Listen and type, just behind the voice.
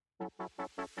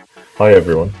Hi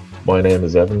everyone, my name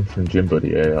is Evan from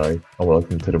GymBuddy AI and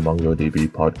welcome to the MongoDB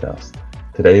podcast.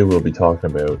 Today we'll be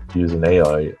talking about using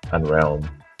AI and Realm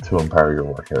to empower your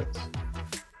workouts.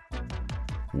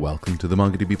 Welcome to the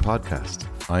MongoDB podcast.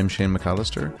 I'm Shane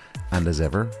McAllister, and as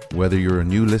ever, whether you're a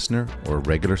new listener or a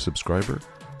regular subscriber,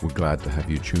 we're glad to have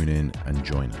you tune in and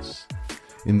join us.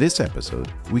 In this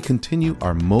episode, we continue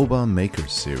our Mobile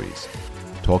Makers series,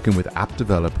 talking with app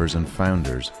developers and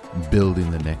founders building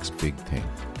the next big thing.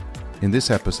 In this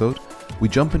episode, we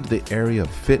jump into the area of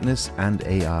fitness and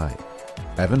AI.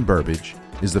 Evan Burbige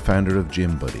is the founder of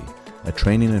GymBuddy, a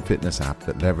training and fitness app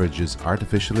that leverages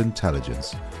artificial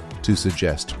intelligence to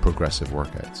suggest progressive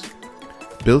workouts.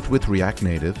 Built with React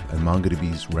Native and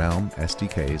MongoDB's Realm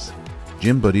SDKs,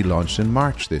 GymBuddy launched in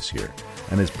March this year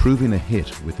and is proving a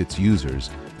hit with its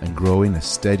users and growing a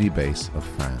steady base of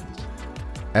fans.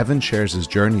 Evan shares his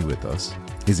journey with us,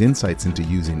 his insights into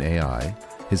using AI,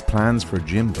 his plans for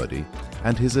GymBuddy,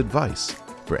 and his advice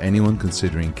for anyone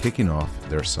considering kicking off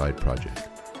their side project.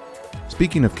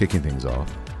 Speaking of kicking things off,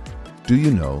 do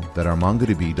you know that our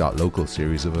MongoDB.local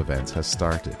series of events has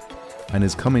started and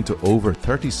is coming to over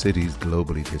 30 cities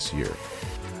globally this year?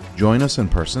 Join us in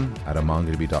person at a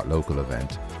MongoDB.local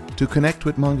event to connect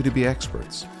with MongoDB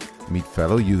experts, meet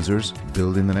fellow users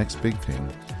building the next big thing,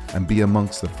 and be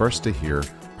amongst the first to hear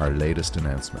our latest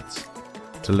announcements.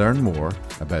 To learn more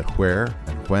about where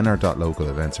and when our .local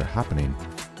events are happening,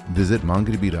 visit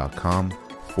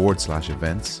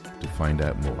mongodb.com/events to find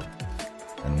out more.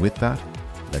 And with that,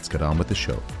 let's get on with the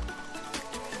show.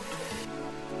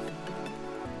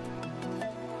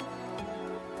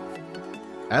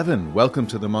 Evan, welcome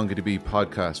to the MongoDB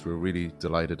podcast. We're really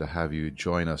delighted to have you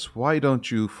join us. Why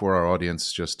don't you, for our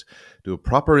audience, just do a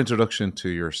proper introduction to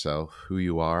yourself, who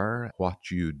you are, what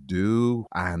you do,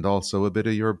 and also a bit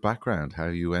of your background, how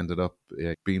you ended up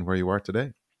being where you are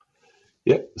today.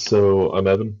 Yeah, so I'm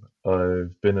Evan.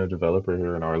 I've been a developer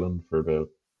here in Ireland for about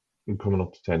coming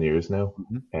up to 10 years now.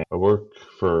 I work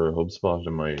for HubSpot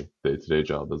in my day-to-day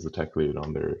job as a tech lead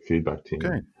on their feedback team.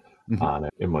 Okay. And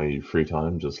in my free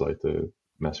time, just like to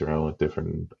mess around with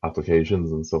different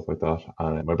applications and stuff like that.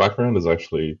 And my background is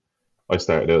actually, I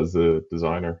started out as a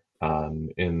designer,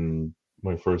 and in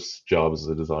my first job as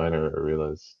a designer, I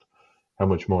realized how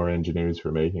much more engineers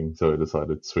were making, so I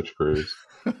decided to switch careers.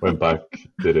 Went back,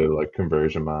 did a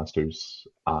conversion masters,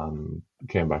 and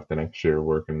came back the next year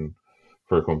working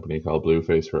for a company called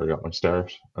Blueface, where I got my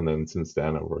start. And then since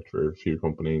then, I've worked for a few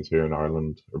companies here in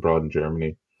Ireland, abroad in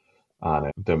Germany,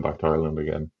 and then back to Ireland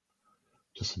again,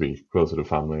 just to be closer to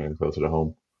family and closer to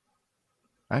home.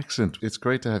 Excellent. It's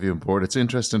great to have you on board. It's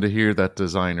interesting to hear that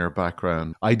designer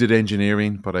background. I did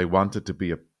engineering, but I wanted to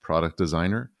be a product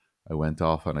designer. I went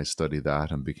off and I studied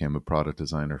that and became a product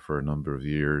designer for a number of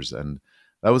years. And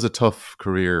that was a tough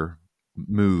career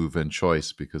move and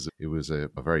choice because it was a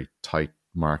very tight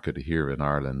market here in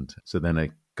Ireland. So then I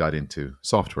got into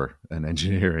software and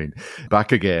engineering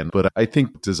back again. But I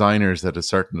think designers at a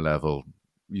certain level,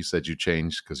 you said you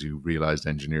changed because you realized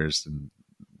engineers and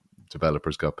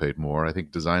developers got paid more. I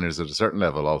think designers at a certain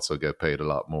level also get paid a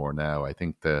lot more now. I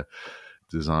think the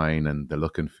design and the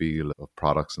look and feel of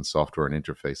products and software and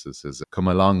interfaces has come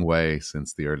a long way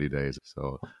since the early days.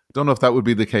 So I don't know if that would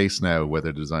be the case now,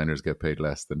 whether designers get paid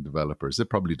less than developers. It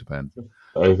probably depends.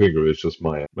 I think it was just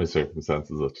my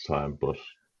circumstances at the time, but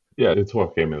yeah, it's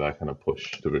what gave me that kind of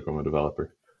push to become a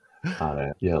developer.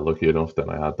 And lucky enough, then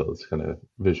I had those kind of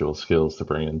visual skills to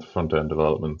bring into front-end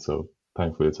development. So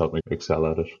thankfully, it's helped me excel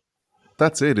at it.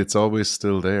 That's it. It's always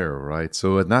still there, right?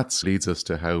 So, and that leads us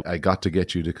to how I got to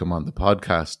get you to come on the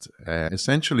podcast.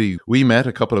 Essentially, we met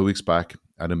a couple of weeks back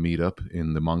at a meetup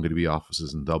in the MongoDB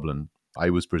offices in Dublin. I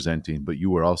was presenting, but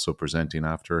you were also presenting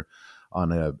after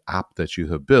on an app that you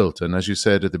have built. And as you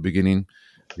said at the beginning,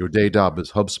 your day job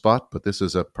is HubSpot, but this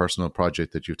is a personal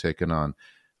project that you've taken on,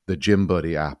 the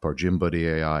GymBuddy app or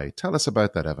GymBuddy AI. Tell us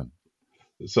about that, Evan.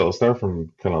 So I'll start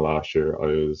from kind of last year. I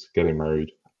was getting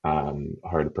married and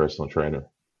hired a personal trainer,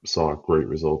 saw great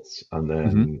results. And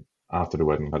then after the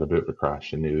wedding, had a bit of a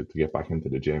crash and needed to get back into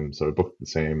the gym. So I booked the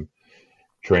same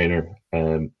trainer,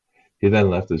 and he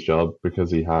then left his job because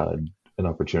he had an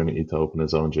opportunity to open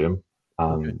his own gym.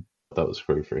 And that was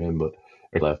great for him, but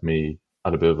it left me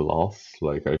at a bit of a loss.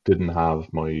 Like, I didn't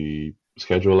have my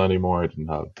schedule anymore. I didn't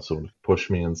have someone to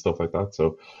push me and stuff like that.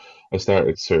 So I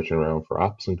started searching around for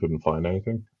apps and couldn't find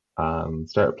anything, and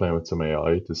started playing with some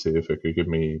AI to see if it could give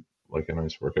me like a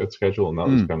nice workout schedule. And that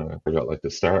was kind of, I got like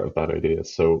the start of that idea.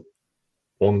 So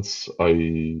once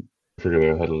I figured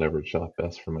out how to leverage that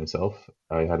best for myself,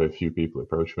 I had a few people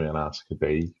approach me and ask could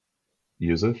they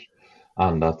use it.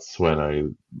 And that's when I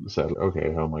said,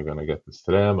 okay, how am I going to get this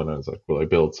to them? And I was like, well, I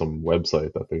build some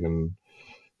website that they can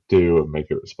do and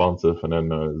make it responsive. And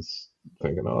then I was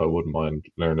thinking, oh, I wouldn't mind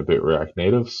learning a bit React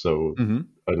Native. So Hmm.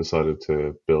 I decided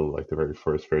to build like the very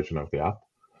first version of the app.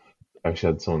 I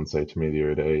actually had someone say to me the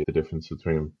other day, the difference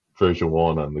between version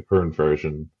one and the current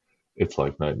version, it's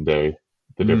like night and day,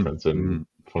 the difference in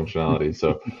Mm-hmm. functionality.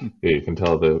 So yeah, you can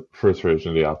tell the first version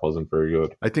of the app wasn't very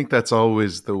good. I think that's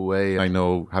always the way. I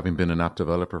know, having been an app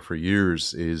developer for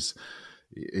years, is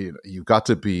you've got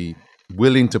to be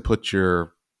willing to put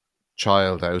your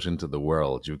child out into the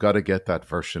world. You've got to get that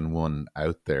version one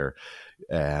out there,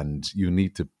 and you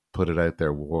need to put it out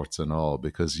there, warts and all,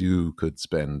 because you could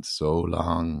spend so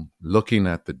long looking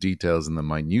at the details and the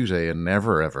minutiae and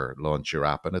never ever launch your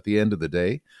app. And at the end of the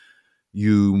day,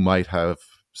 you might have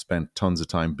spent tons of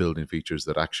time building features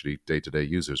that actually day-to-day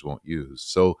users won't use.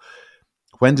 So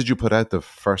when did you put out the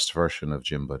first version of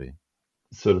GymBuddy?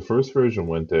 So the first version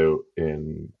went out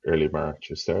in early March.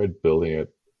 I started building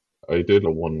it. I did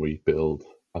a 1 week build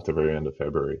at the very end of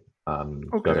February and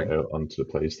got Okay. it out onto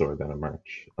the Play Store then in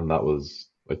March. And that was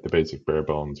like the basic bare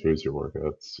bones. Here's your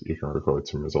workouts. You can record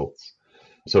some results.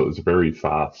 So it was a very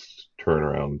fast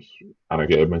turnaround. And I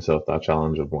gave myself that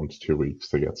challenge of 1 to 2 weeks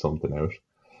to get something out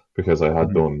because I had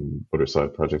Mhm. done other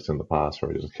side projects in the past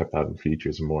where I just kept adding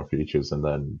features and more features and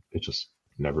then it just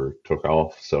never took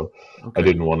off. So I Okay.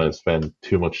 didn't want to spend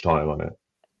too much time on it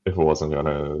if it wasn't going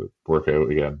to work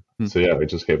out again. Hmm. So yeah, I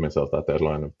just gave myself that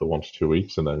deadline of the 1 to 2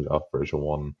 weeks and then got version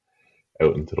one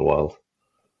out into the wild.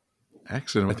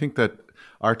 Excellent. I think that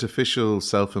artificial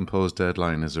self-imposed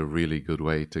deadline is a really good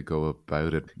way to go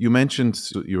about it. You mentioned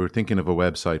you were thinking of a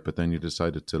website, but then you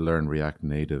decided to learn React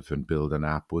Native and build an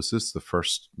app. Was this the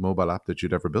first mobile app that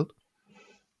you'd ever built?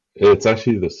 It's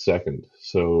actually the second.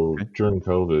 So Okay. during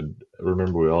COVID,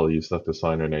 remember we all used to have to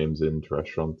sign our names into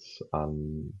restaurants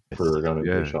if we Yes. were going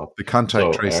into a Yeah. shop. The contact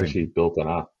So I tracing. actually built an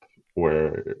app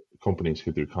where companies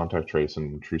could do contact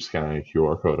tracing through scanning a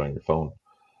QR code on your phone.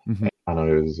 Hmm. And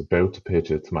I was about to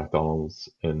pitch it to McDonald's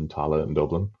in Tallaght in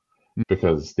Dublin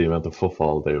because the amount of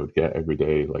footfall they would get every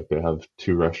day, like they have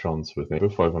two restaurants within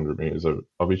about 500 meters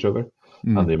of each other,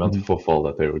 and the amount Mm-hmm. of footfall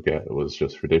that they would get was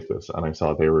just ridiculous. And I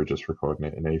saw they were just recording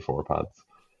it in A4 pads.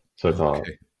 So I thought,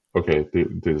 Okay. okay,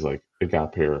 there's like a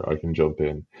gap here. I can jump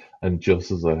in. And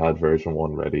just as I had version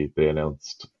one ready, they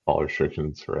announced all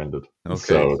restrictions were ended. Okay.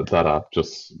 So that app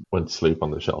just went to sleep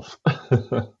on the shelf.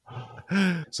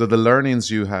 So the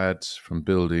learnings you had from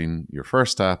building your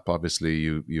first app, obviously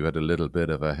you had a little bit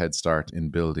of a head start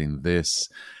in building this.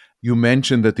 You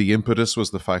mentioned that the impetus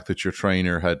was the fact that your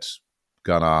trainer had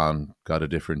gone on, got a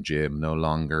different gym, no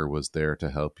longer was there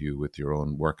to help you with your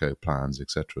own workout plans,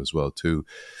 etc. as well too.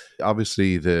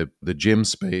 Obviously the gym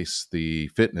space, the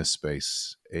fitness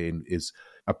space is,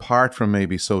 apart from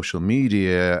maybe social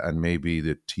media and maybe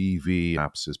the TV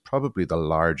apps, is probably the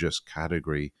largest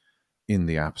category in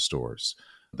the app stores.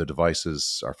 The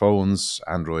devices, our phones,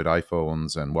 Android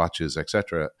iPhones and watches,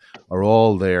 etc., are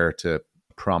all there to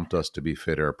prompt us to be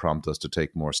fitter, prompt us to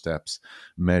take more steps,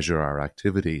 measure our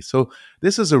activity. So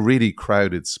this is a really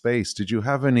crowded space. Did you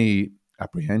have any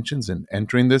apprehensions in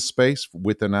entering this space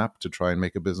with an app to try and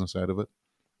make a business out of it?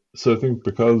 So I think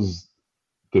because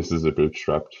this is a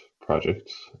bootstrapped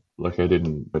project, like I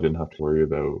didn't have to worry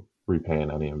about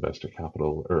repaying any investor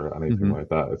capital or anything Mm-hmm. like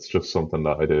that. It's just something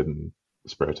that I did in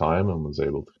spare time and was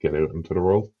able to get out into the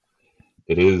world.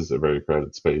 It is a very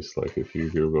crowded space. Like if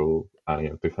you Google any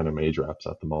of the kind of major apps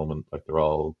at the moment, like they're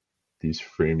all these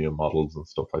freemium models and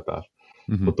stuff like that.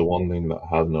 Mm-hmm. But the one thing that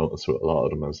I have noticed with a lot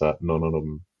of them is that none of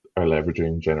them are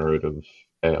leveraging generative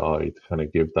AI to kind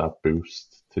of give that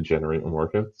boost to generating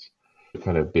workouts. The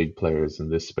kind of big players in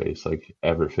this space, like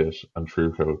Everfit and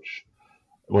TrueCoach,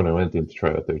 when I went in to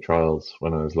try out their trials,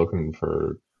 when I was looking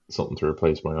for something to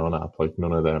replace my own app, like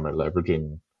none of them are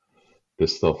leveraging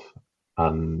this stuff.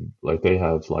 And like they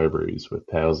have libraries with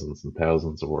thousands and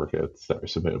thousands of workouts that are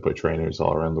submitted by trainers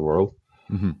all around the world.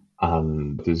 Mm-hmm.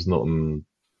 And there's nothing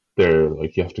there,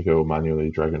 like you have to go manually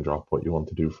drag and drop what you want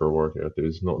to do for a workout.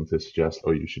 There's nothing to suggest,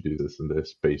 oh, you should do this and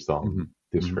this based Mm-hmm. on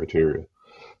this Mm-hmm. criteria.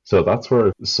 So that's where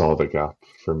I saw the gap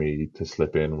for me to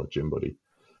slip in with GymBuddy.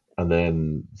 And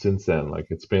then since then, like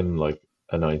it's been like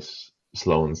a nice,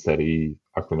 slow and steady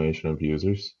acclimation of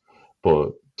users.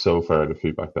 But so far, the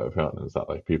feedback that I've gotten is that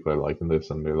like people are liking this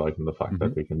and they're liking the fact Mm-hmm.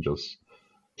 that they can just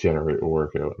generate a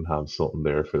workout and have something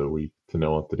there for the week to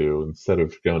know what to do instead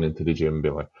of going into the gym and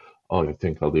being like, oh, I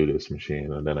think I'll do this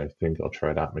machine and then I think I'll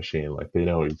try that machine. Like they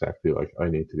know exactly like I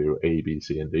need to do A, B,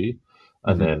 C, and D.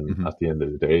 And Mm-hmm. then Mm-hmm. at the end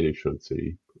of the day, they should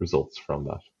see results from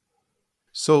that.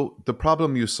 So the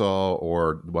problem you saw,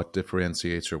 or what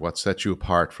differentiates or what sets you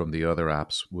apart from the other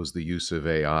apps, was the use of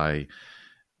AI.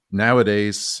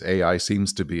 Nowadays, AI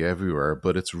seems to be everywhere,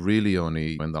 but it's really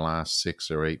only in the last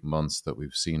 6 or 8 months that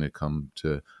we've seen it come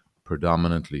to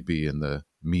predominantly be in the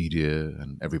media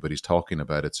and everybody's talking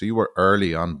about it. So you were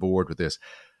early on board with this.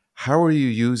 How are you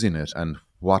using it, and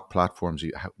what platforms,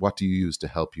 what do you use to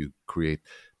help you create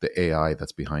the AI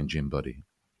that's behind GymBuddy?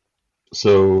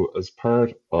 So, as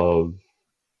part of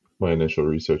my initial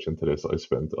research into this, I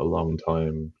spent a long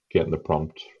time getting the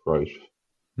prompt right.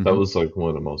 That Hmm. was like one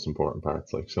of the most important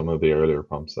parts. Like some of the earlier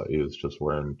prompts that I used just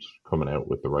weren't coming out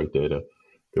with the right data.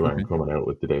 They Okay. weren't coming out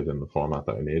with the data in the format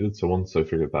that I needed. So once I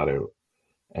figured that out,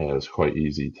 it was quite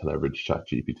easy to leverage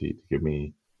ChatGPT to give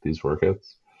me these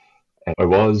workouts. And I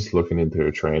was looking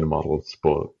into training models,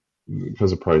 but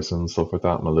because of pricing and stuff like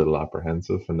that, I'm a little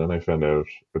apprehensive. And then I found out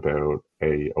about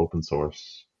a open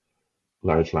source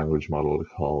large language model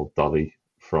called Dolly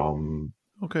from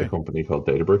a Okay. company called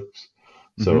Databricks.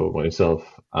 Hmm. So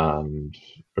myself and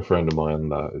a friend of mine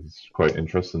that is quite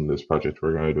interested in this project,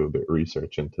 we're going to do a bit of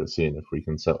research into seeing if we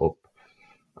can set up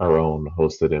our own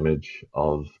hosted image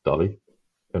of Dolly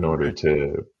in order Okay.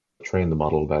 to train the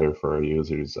model better for our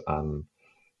users and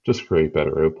just create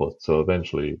better output. So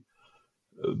eventually,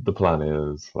 the plan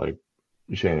is like,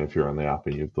 Shane, if you're on the app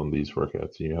and you've done these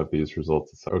workouts and you have these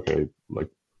results, it's okay, like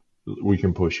we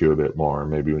can push you a bit more.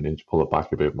 Maybe we need to pull it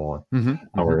back a bit more. Hmm. And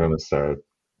Hmm. we're going to start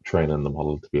training the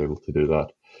model to be able to do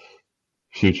that.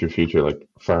 Future, like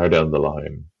far down the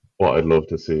line, what I'd love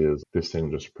to see is this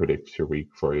thing just predicts your week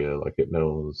for you. Like it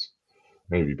knows,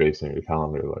 maybe based on your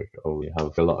calendar, like, oh, you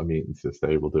have a lot of meetings this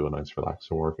day, we'll do a nice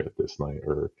relaxing workout this night.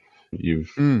 Or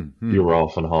you've you Mm-hmm. were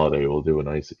off on holiday, we'll do a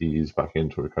nice ease back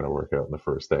into it kind of workout on the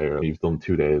first day. Or you've done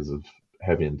 2 days of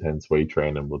heavy intense weight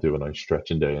training, we'll do a nice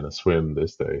stretching day and a swim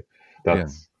this day. Yeah.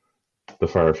 That's the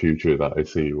far future that I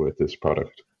see with this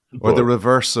product. Or the But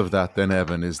reverse of that, then,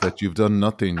 Evan, is that you've done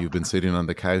nothing. You've been sitting on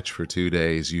the couch for 2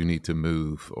 days. You need to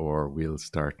move, or we'll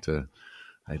start to,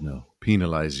 I don't know,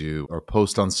 penalize you or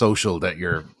post on social that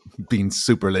you're being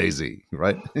super lazy,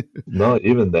 right? no,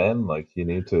 even then, like you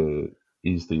need to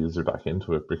ease the user back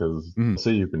into it because Mm,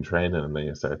 say you've been training and then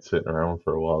you start sitting around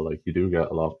for a while, like you do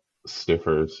get a lot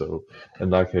stiffer. So in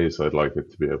that case, I'd like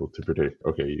it to be able to predict,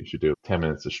 okay, you should do 10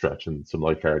 minutes of stretching, some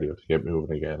light cardio to get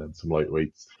moving again, and some light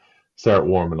weights. Start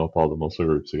warming up all the muscle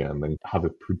groups again, then have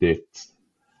it predict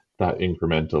that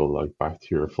incremental, like back to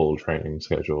your full training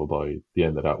schedule by the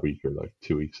end of that week or like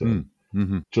 2 weeks in. mm,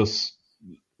 mm-hmm. Just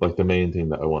like the main thing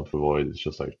that I want to avoid is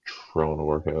just like throwing a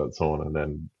workout at someone and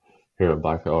then hearing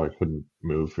back, oh, I couldn't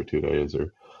move for 2 days.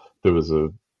 Or there was a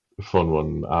fun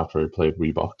one after I played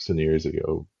Wii Boxing years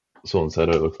ago. Someone said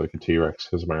I looked like a T Rex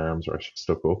because my arms were actually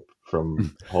stuck up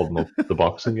from holding up the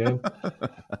boxing game.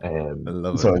 I And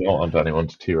love so it. I don't want anyone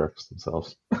to T Rex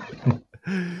themselves.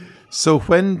 So,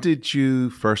 when did you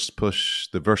first push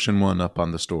the version one up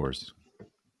on the stores?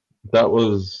 That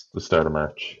was the start of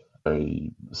March. I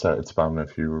started spamming a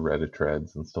few Reddit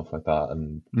threads and stuff like that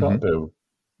and got Hmm. about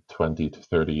 20 to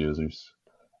 30 users.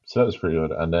 So that was pretty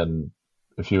good. And then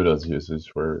a few of those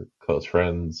users were close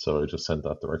friends, so I just sent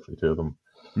that directly to them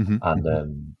Hmm. and Hmm.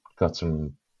 then got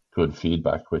some good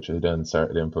feedback, which I then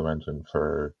started implementing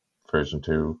for version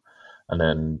two. And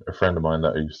then a friend of mine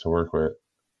that I used to work with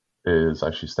is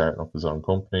actually starting up his own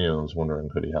company and was wondering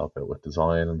could he help out with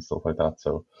design and stuff like that.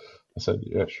 So I said,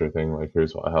 yeah, sure thing. Like,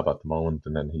 here's what I have at the moment.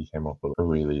 And then he came up with a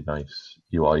really nice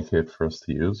UI kit for us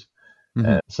to use. Hmm.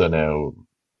 And so now,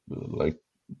 like,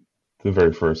 the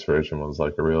very first version was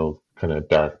like a real kind of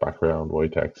dark background,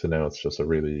 white text. And now it's just a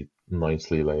really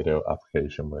nicely laid out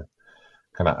application with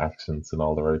kind of accents in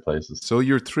all the right places. So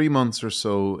you're 3 months or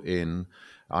so in.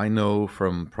 I know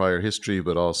from prior history,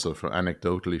 but also from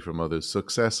anecdotally from others,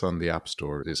 success on the App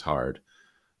Store is hard.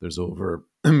 There's over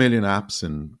a million apps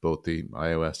in both the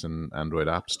iOS and Android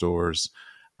app stores.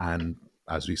 And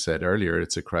as we said earlier,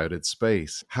 it's a crowded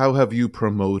space. How have you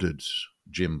promoted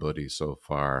GymBuddy so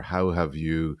far? How have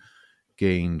you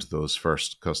gained those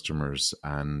first customers?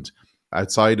 And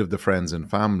outside of the friends and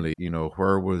family,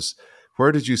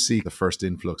 where did you see the first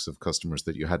influx of customers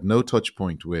that you had no touch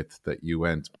point with, that you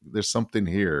went, there's something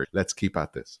here, let's keep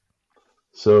at this?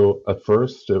 So at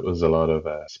first it was a lot of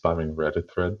spamming Reddit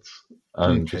threads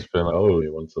and Okay. just being like, oh,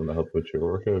 you want someone to help with your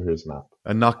workout? Here's an app.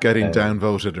 And not getting And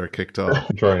downvoted or kicked off.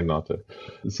 trying not to.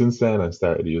 Since then, I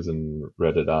started using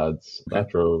Reddit ads. Okay. That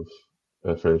drove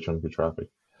a fair chunk of traffic.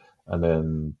 And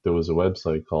then there was a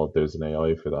website called There's an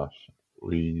AI for that.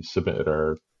 We submitted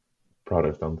our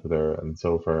product onto there, and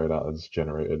so far that has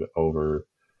generated over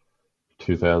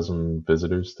 2,000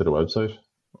 visitors to the website.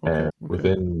 Okay. Okay.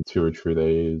 Within 2 or 3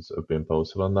 days of being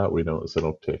posted on that, we noticed an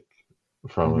uptick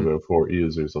from Hmm. about 40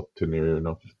 users up to near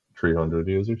enough 300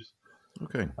 users.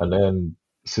 Okay. And then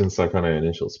since that kind of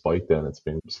initial spike, then it's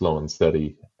been slow and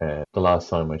steady. The last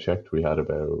time I checked, we had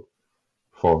about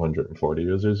 440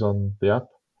 users on the app.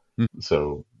 Mm.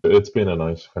 So it's been a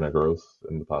nice kind of growth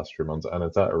in the past 3 months, and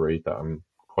it's at a rate that I'm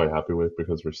quite happy with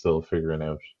because we're still figuring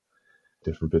out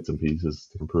different bits and pieces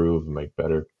to improve and make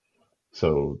better.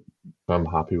 So I'm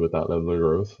happy with that level of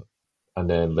growth. And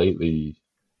then lately,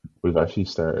 we've actually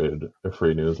started a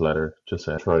free newsletter just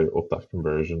to try up that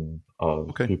conversion of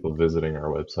Okay. people visiting our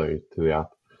website to the app.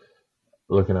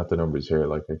 Looking at the numbers here,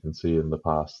 like I can see in the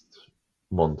past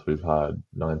month, we've had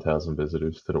 9,000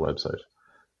 visitors to the website.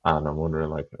 And I'm wondering,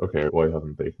 like, okay, why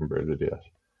haven't they converted yet?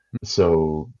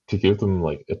 So to give them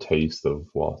like a taste of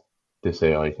what this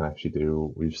AI can actually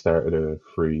do, we've started a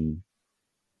free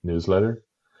newsletter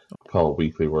called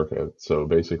Weekly Workout. So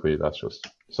basically, that's just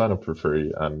sign up for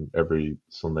free, and every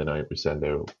Sunday night we send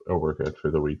out a workout for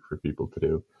the week for people to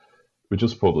do. We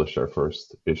just published our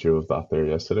first issue of that there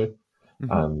yesterday,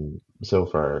 Hmm. and so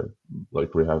far,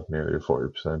 like we have nearly a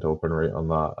 40% open rate on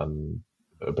that, and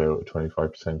about a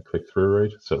 25% click through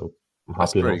rate. So I'm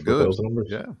That's happy very enough with good. those numbers.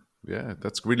 Yeah. Yeah.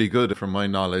 That's really good from my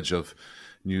knowledge of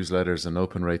newsletters and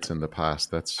open rates in the past.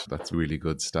 That's really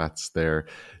good stats there.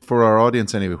 For our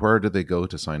audience anyway, where do they go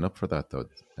to sign up for that though,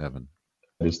 Evan?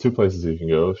 There's two places you can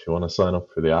go if you want to sign up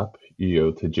for the app. You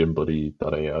go to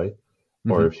gymbuddy.ai,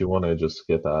 or Hmm. if you want to just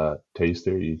get that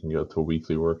taster, you can go to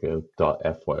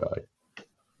weeklyworkout.fyi.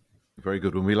 Very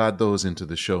good. And we'll add those into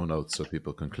the show notes so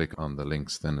people can click on the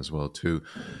links then as well too.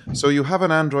 So you have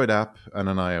an Android app and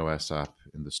an iOS app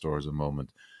in the stores at the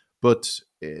moment, but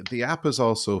the app is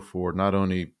also for not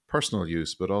only personal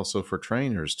use but also for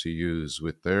trainers to use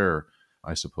with their,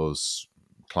 I suppose,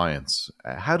 clients.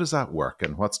 How does that work,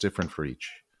 and what's different for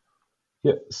each?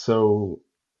 Yeah, so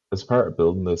as part of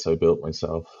building this, I built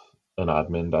myself an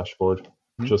admin dashboard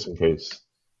Hmm? just in case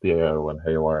the AI went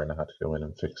haywire and I had to go in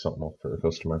and fix something up for a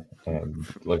customer.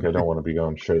 Like I don't want to be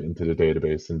going straight into the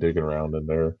database and digging around in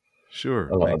there Sure,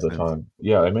 a lot of makes the sense. time.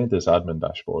 Yeah, I made this admin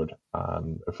dashboard,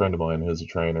 and a friend of mine who's a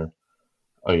trainer,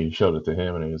 I showed it to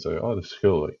him and he was like, "Oh, this is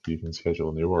cool. Like you can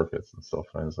schedule new workouts and stuff."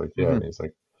 And I was like, "Yeah." Hmm. And he's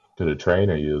like, "Could a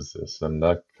trainer use this?" And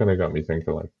that kind of got me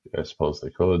thinking, like, I suppose they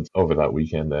could. Over that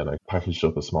weekend, then I packaged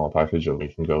up a small package of you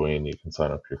can go in, you can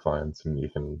sign up your clients, and you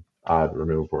can add,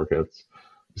 remove workouts.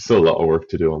 Still a lot of work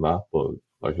to do on that, but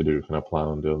like I do kind of plan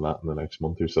on doing that in the next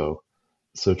month or so.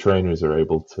 So trainers are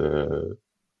able to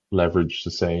leverage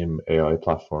the same AI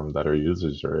platform that our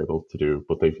users are able to do,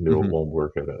 but they can do it Hmm. one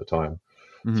workout at a time.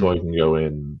 Hmm. So I can go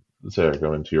in, say I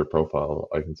go into your profile,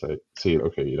 I can say, see,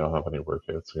 okay, you don't have any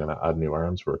workouts. I'm going to add new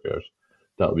arms workout.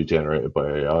 That'll be generated by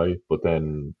AI. But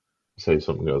then say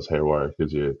something goes haywire, it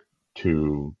gives you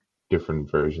two different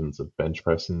versions of bench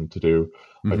pressing to do.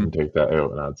 I Hmm. can take that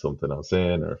out and add something else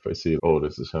in. Or if I see, oh,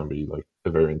 this is going to be like a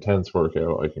very intense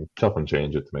workout, I can chop and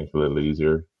change it to make it a little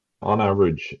easier. On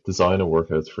average, designing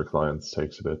workouts for clients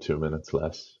takes about 2 minutes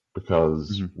less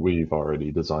because Hmm. we've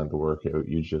already designed the workout.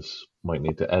 You just might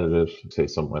need to edit it. Say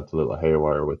something went a little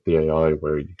haywire with the AI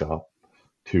where you got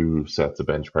two sets of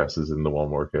bench presses in the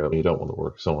one workout. You don't want to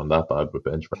work someone that bad with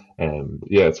bench press. And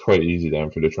yeah, it's quite easy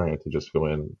then for the trainer to just go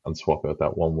in and swap out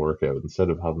that one workout instead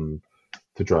of having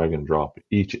to drag and drop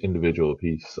each individual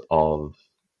piece of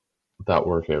that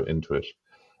workout into it.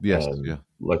 Yes, And yeah.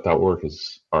 like that work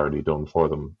is already done for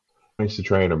them. Makes the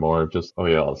trainer more of just, oh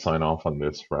yeah, I'll sign off on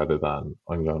this rather than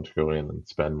I'm going to go in and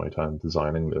spend my time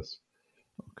designing this.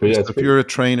 But Okay, yeah, so it's if great. you're a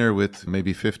trainer with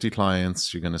maybe 50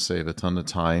 clients, you're going to save a ton of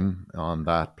time on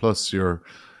that. Plus,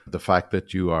 the fact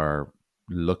that you are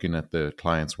looking at the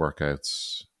client's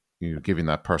workouts, you're giving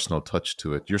that personal touch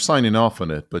to it. You're signing off on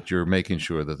it, but you're making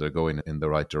sure that they're going in the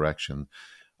right direction.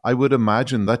 I would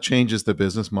imagine that changes the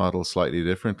business model slightly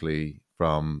differently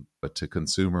from a to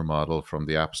consumer model from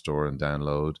the App Store and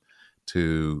download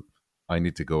to I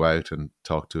need to go out and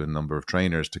talk to a number of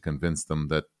trainers to convince them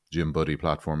that GymBuddy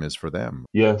platform is for them.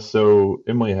 Yeah, so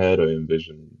in my head, I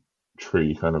envision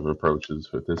three kind of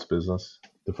approaches with this business.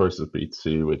 The first is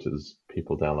B2C, which is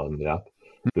people downloading the app.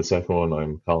 The second one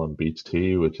I'm calling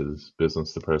B2T, which is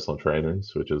business to personal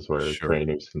trainers, which is where Sure.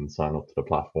 trainers can sign up to the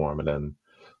platform and then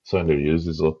sign their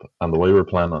users up. And the way we're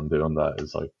planning on doing that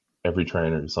is like every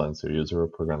trainer who signs their user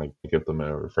up, we're going to give them a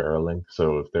referral link.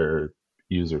 So if their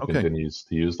user Okay. continues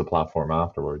to use the platform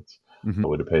afterwards Hmm.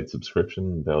 with a paid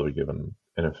subscription, they'll be given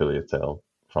an affiliate sale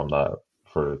from that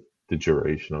for the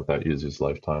duration of that user's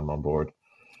lifetime on board.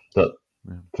 The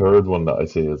Yeah. third one that I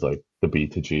see is like the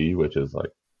B2G, which is like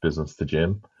business to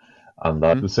gym. And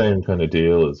that the same kind of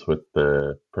deal is with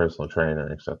the personal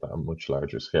trainer, except at a much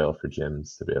larger scale for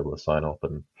gyms to be able to sign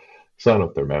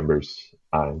up their members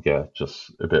and get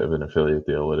just a bit of an affiliate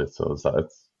deal with it. So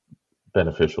it's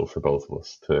beneficial for both of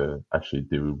us to actually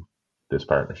do this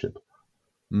partnership.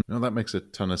 No, that makes a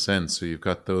ton of sense. So you've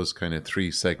got those kind of three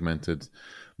segmented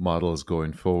models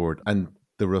going forward, and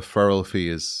the referral fee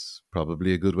is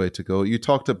probably a good way to go. You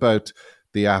talked about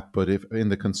the app, but if in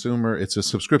the consumer, it's a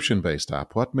subscription-based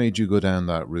app. What made you go down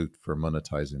that route for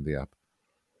monetizing the app?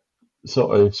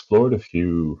 So I explored a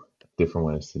few different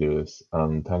ways to do this,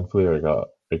 and thankfully I got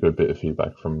a good bit of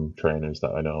feedback from trainers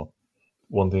that I know.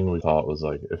 One thing we thought was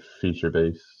like a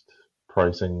feature-based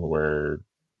pricing where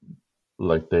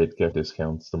like they'd get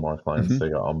discounts the more clients Mm-hmm. they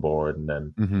got on board, and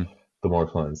then Mm-hmm. the more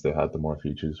clients they had, the more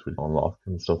features would unlock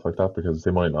and stuff like that, because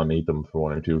they might not need them for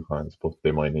one or two clients, but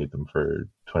they might need them for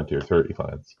 20 or 30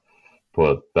 clients.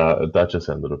 But that just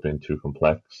ended up being too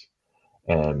complex.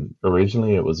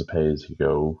 Originally it was a pay as you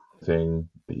go thing.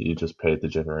 You just paid to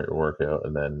generate a workout,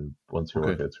 and then once your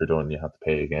Okay. workouts were done, you had to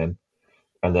pay again.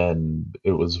 And then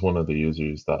it was one of the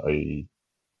users that I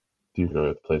do go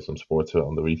to play some sports with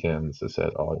on the weekends. I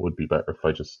said, oh, it would be better if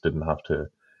I just didn't have to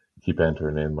keep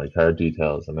entering in my card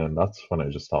details. And then that's when I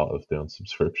just thought of doing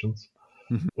subscriptions.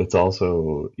 Mm-hmm. It's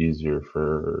also easier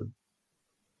for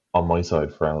on my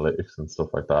side for analytics and stuff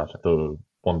like that. The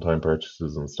one-time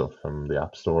purchases and stuff from the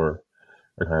App Store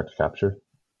are hard to capture.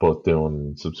 But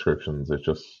doing subscriptions,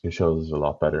 it shows a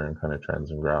lot better in kind of trends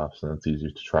and graphs, and it's easier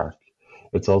to track.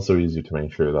 It's also easier to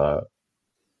make sure that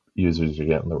users are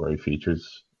getting the right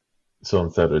features. So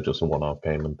instead of just a one-off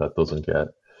payment that doesn't get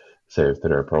saved to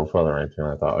their profile or anything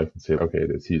like that, I can say, okay,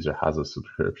 this user has a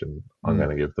subscription. I'm going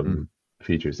to give Mm-hmm. them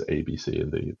features A, B, C,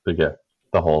 and they get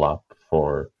the whole app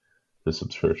for the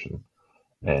subscription.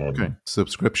 Okay.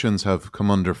 Subscriptions have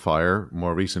come under fire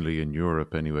more recently in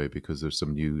Europe anyway, because there's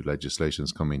some new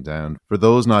legislations coming down. For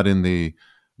those not in the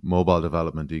mobile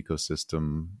development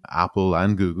ecosystem, Apple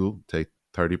and Google take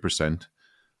 30%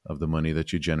 of the money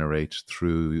that you generate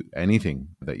through anything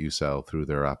that you sell through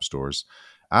their app stores.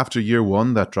 After year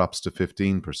one, that drops to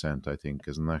 15%, I think.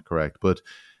 Isn't that correct? But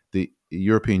the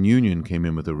European Union came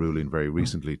in with a ruling very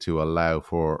recently to allow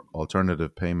for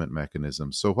alternative payment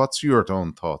mechanisms. So what's your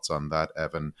own thoughts on that,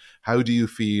 Evan? How do you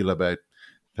feel about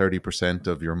 30%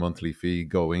 of your monthly fee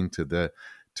going to the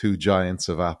two giants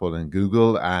of Apple and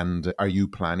Google? And are you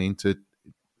planning to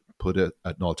put an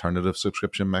alternative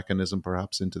subscription mechanism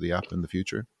perhaps into the app in the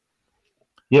future?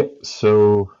 Yep.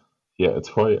 So yeah, it's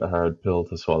quite a hard pill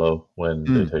to swallow when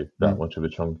they Mm, take that mm, much of a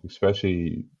chunk,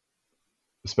 especially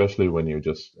when you're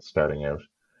just starting out.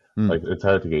 Like mm. it's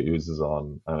hard to get users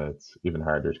on, and it's even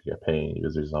harder to get paying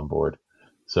users on board.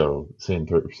 So seeing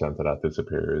 30% of that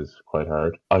disappear is quite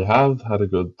hard. I have had a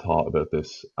good thought about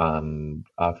this, and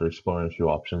after exploring a few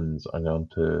options, I'm going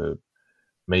to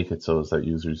make it so that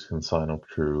users can sign up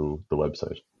through the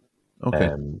website. Okay.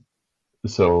 Um,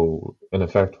 so in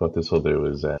effect, what this will do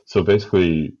is, so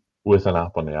basically, with an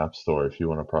app on the App Store, if you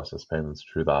want to process payments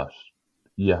through that,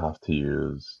 you have to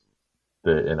use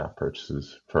the in-app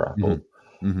purchases for Hmm. Apple.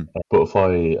 Hmm. But if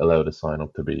I allow the sign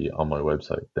up to be on my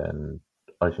website, then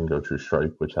I can go through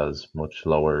Stripe, which has much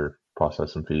lower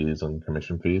processing fees and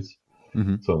commission fees.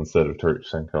 Hmm. So instead of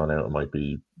 30% going out, it might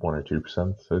be 1 or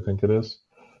 2%, I think it is.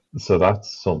 So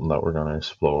that's something that we're going to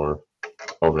explore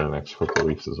over the next couple of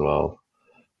weeks as well.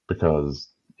 Because,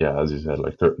 yeah, as you said,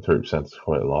 like 30% is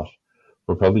quite a lot.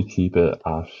 We'll probably keep it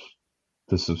at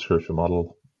the subscription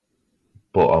model,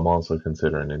 but I'm also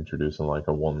considering introducing like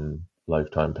a one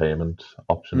lifetime payment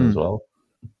option as Mm. well.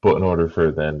 But in order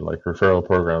for then like referral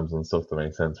programs and stuff to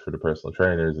make sense for the personal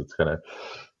trainers,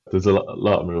 there's a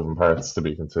lot of moving parts to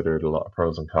be considered, a lot of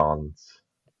pros and cons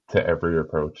to every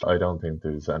approach. I don't think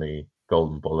there's any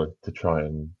golden bullet to try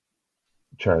and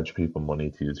charge people money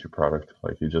to use your product.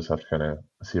 Like you just have to kind of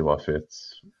see what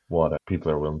fits, what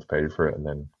people are willing to pay for it, and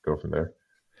then go from there.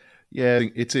 Yeah,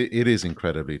 it is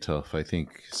incredibly tough. I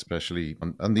think, especially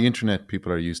on the internet,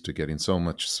 people are used to getting so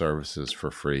much services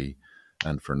for free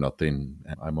and for nothing.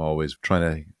 I'm always trying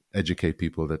to educate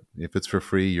people that if it's for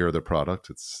free, you're the product.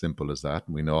 It's simple as that.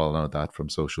 And we all know that from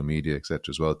social media, etc.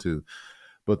 as well too.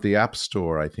 But the App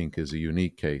Store, I think, is a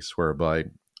unique case whereby,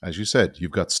 as you said,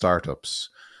 you've got startups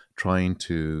trying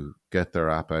to get their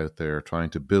app out there, trying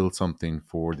to build something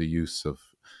for the use of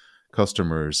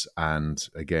customers, and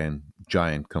again,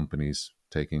 giant companies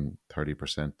taking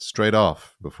 30% straight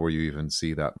off before you even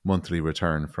see that monthly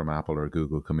return from Apple or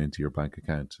Google come into your bank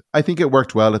account. I think it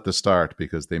worked well at the start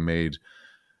because they made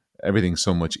everything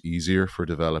so much easier for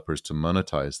developers to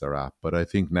monetize their app. But I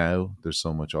think now there's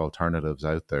so much alternatives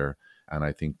out there. And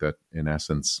I think that in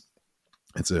essence,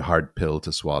 It's a hard pill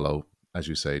to swallow, as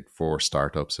you say, for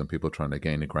startups and people trying to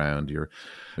gain the ground.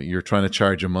 You're trying to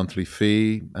charge a monthly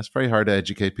fee. That's very hard to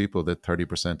educate people that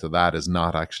 30% of that is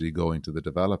not actually going to the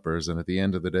developers. And at the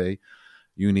end of the day,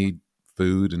 you need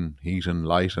food and heat and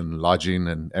light and lodging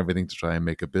and everything to try and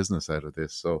make a business out of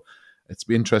this. So it's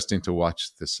been interesting to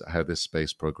watch this, how this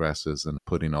space progresses, and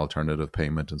putting alternative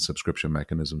payment and subscription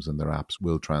mechanisms in their apps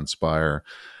will transpire.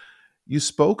 You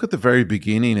spoke at the very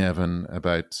beginning, Evan,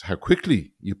 about how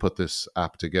quickly you put this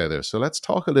app together. So let's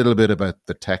talk a little bit about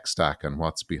the tech stack and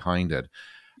what's behind it.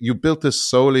 You built this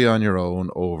solely on your own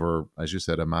over, as you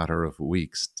said, a matter of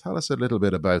weeks. Tell us a little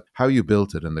bit about how you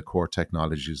built it and the core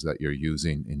technologies that you're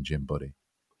using in GymBuddy.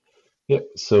 Yeah,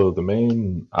 so the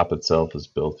main app itself is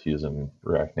built using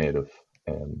React Native.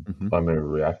 And Mm-hmm. I'm a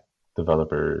React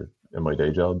developer in my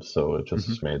day job, so it Mm-hmm.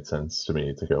 just made sense to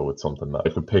me to go with something that I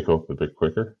could pick up a bit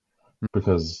quicker,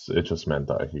 because it just meant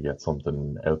that I could get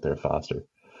something out there faster.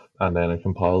 And then it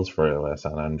compiles for iOS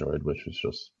and Android, which was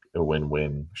just a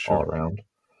win-win all Sure. around.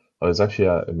 I was actually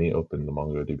at a meetup in the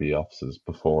MongoDB offices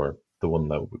before the one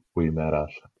that we met at,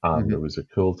 and Mm-hmm. there was a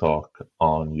cool talk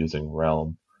on using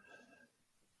Realm,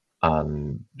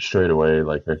 and straight away,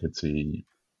 like, I could see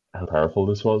how powerful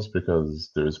this was,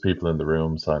 because there was people in the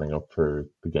room signing up for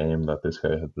the game that this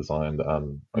guy had designed,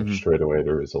 and like Mm-hmm. straight away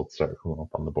the results started coming up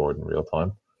on the board in real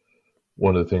time.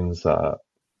 One of the things that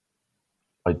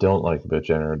I don't like about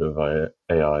generative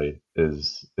AI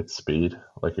is its speed.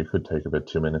 Like, it could take about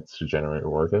 2 minutes to generate a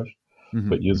workout, Mm-hmm.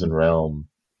 but using Realm,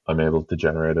 I'm able to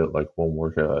generate it like one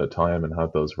workout at a time and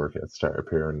have those workouts start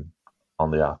appearing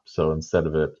on the app. So instead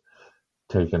of it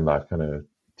taking that kind of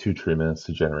 2-3 minutes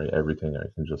to generate everything, I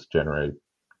can just generate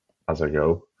as I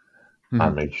go Mm-hmm.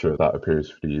 and make sure that appears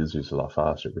for the users a lot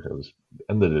faster, because at the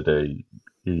end of the day,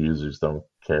 your users don't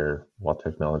care what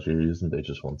technology you're using, they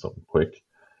just want something quick.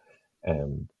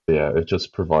 And yeah, it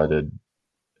just provided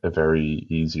a very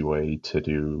easy way to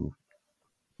do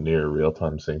near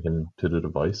real-time syncing to the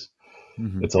device.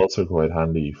 Mm-hmm. It's also quite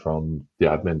handy from the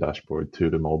admin dashboard to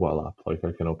the mobile app. Like,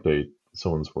 I can update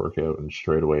someone's workout and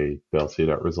straight away they'll see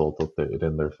that result updated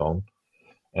in their phone.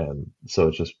 And so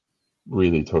it just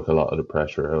really took a lot of the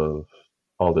pressure out of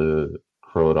all the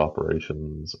CRUD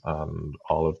operations and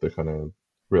all of the kind of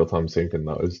real-time syncing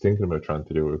that I was thinking about trying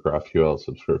to do with GraphQL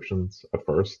subscriptions at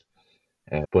first.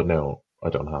 But now I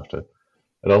don't have to.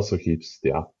 It also keeps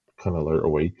the app kind of alert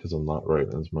awake, because I'm not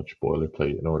writing as much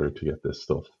boilerplate in order to get this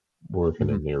stuff working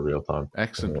Mm-hmm. in near real time.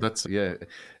 Excellent. That's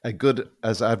a good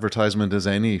as advertisement as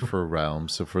any for Realm.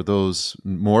 So for those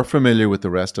more familiar with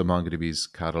the rest of MongoDB's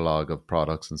catalog of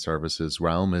products and services,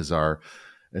 Realm is our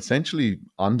essentially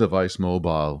on-device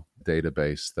mobile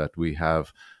database that we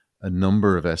have a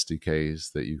number of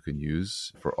SDKs that you can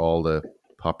use for all the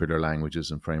popular languages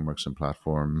and frameworks and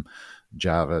platform: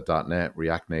 Java, .NET,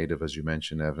 React Native, as you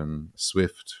mentioned, Evan,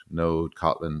 Swift, Node,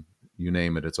 Kotlin, you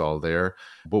name it, it's all there.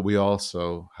 But we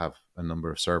also have a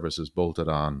number of services bolted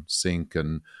on, sync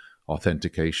and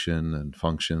authentication and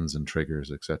functions and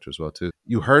triggers, etc. as well too.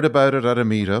 You heard about it at a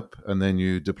meetup and then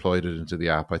you deployed it into the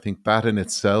app. I think that in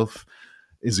itself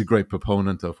is a great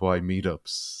proponent of why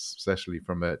meetups, especially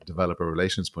from a developer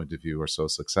relations point of view, are so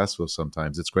successful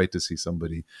sometimes. It's great to see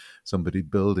somebody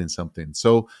building something.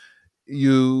 So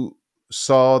you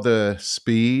saw the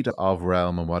speed of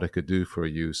Realm and what it could do for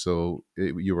you. So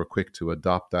you were quick to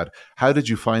adopt that. How did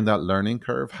you find that learning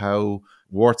curve? How,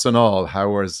 warts and all, how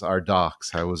was our docs?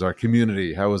 How was our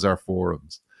community? How was our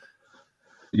forums?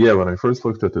 Yeah, when I first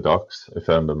looked at the docs, I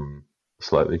found them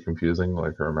slightly confusing.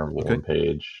 Like, I remember Okay. one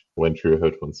page went through how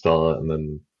to install it, and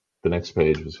then the next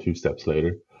page was a few steps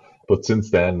later. But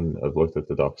since then, I've looked at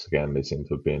the docs again. They seem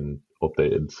to have been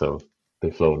updated, so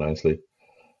they flow nicely.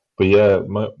 But yeah,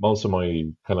 most of my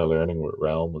kind of learning with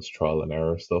Realm was trial and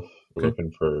error stuff, Okay.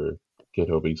 looking for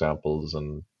GitHub examples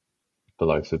and the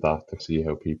likes of that to see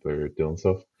how people are doing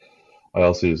stuff. I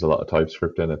also use a lot of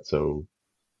TypeScript in it, so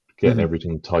getting Mm-hmm.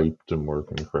 everything typed and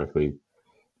working correctly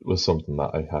was something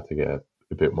that I had to get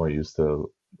a bit more used to.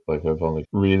 Like, I've only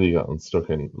really gotten stuck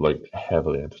in, like,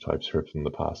 heavily into TypeScript in the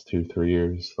past 2-3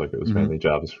 years. Like, it was Mm-hmm. mainly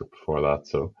JavaScript before that.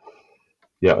 So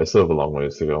yeah, I still have a long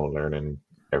ways to go in learning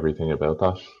everything about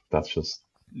that. That's just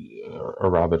a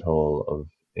rabbit hole of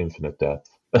infinite depth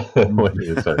when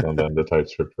you start going down the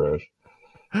TypeScript route.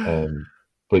 Um,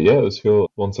 but yeah, it was cool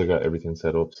once I got everything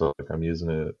set up. So, like, I'm using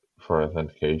it for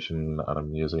authentication, and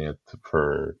I'm using it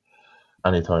for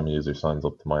anytime a user signs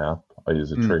up to my app, I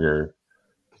use a Mm. trigger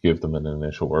to give them an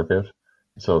initial workout.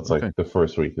 So it's like Okay. the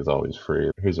first week is always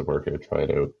free. Here's a workout, try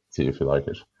it out, see if you like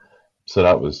it. So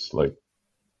that was like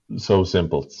so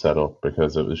simple to set up,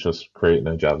 because it was just creating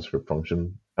a JavaScript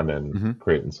function and then Mm-hmm.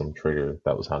 creating some trigger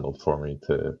that was handled for me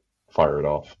to fire it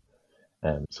off.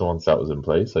 And so once that was in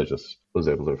place, I just was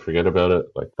able to forget about it.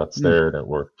 Like that's there and it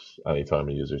works anytime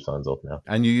a user signs up now.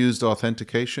 And you used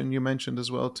authentication, you mentioned as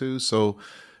well too. So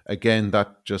again,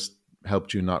 that just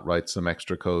helped you not write some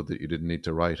extra code that you didn't need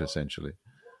to write, essentially.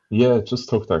 Yeah, it just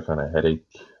took that kind of headache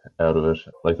out of it.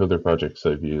 Like other projects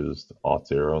I've used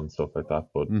Auth0 and stuff like that,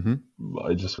 but Mm-hmm.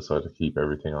 I just decided to keep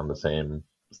everything on the same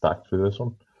stack for this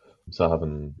one. So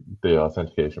having the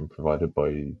authentication provided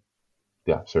by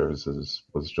the app services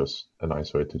was just a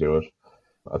nice way to do it.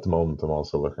 At the moment, I'm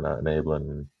also looking at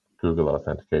enabling Google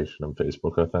authentication and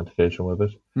Facebook authentication with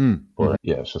it. Mm-hmm. But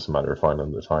yeah, it's just a matter of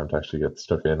finding the time to actually get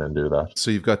stuck in and do that. So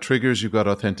you've got triggers, you've got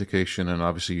authentication, and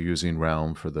obviously you're using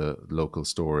Realm for the local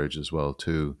storage as well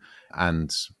too.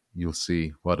 And you'll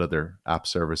see what other app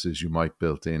services you might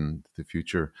build in the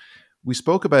future. We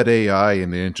spoke about AI in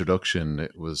the introduction.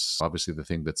 It was obviously the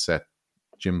thing that set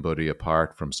GymBuddy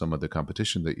apart from some of the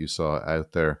competition that you saw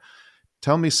out there.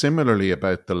 Tell me similarly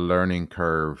about the learning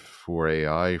curve for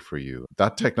AI for you.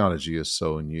 That technology is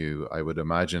so new. I would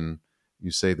imagine you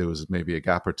say there was maybe a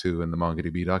gap or two in the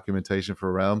MongoDB documentation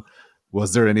for Realm.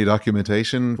 Was there any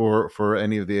documentation for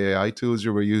any of the AI tools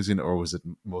you were using, or was it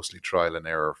mostly trial and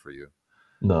error for you?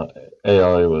 No,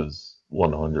 AI was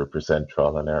 100%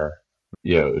 trial and error.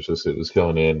 Yeah, it was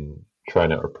going in,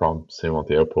 trying out a prompt, seeing what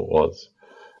the output was.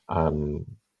 And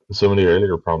some of the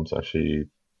earlier prompts actually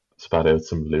spat out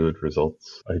some lewd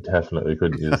results. I definitely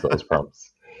couldn't use those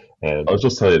prompts. And I'll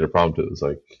just tell you the prompt. It was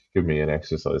like, give me an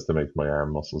exercise to make my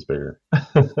arm muscles bigger.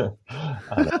 And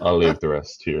I'll leave the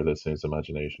rest to your listeners'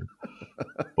 imagination.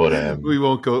 But We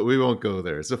won't go. We won't go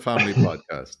there. It's a family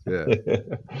podcast.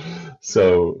 Yeah.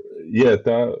 So yeah,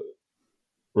 that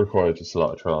required just a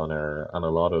lot of trial and error and a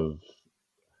lot of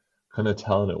kind of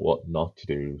telling it what not to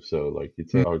do. So like you'd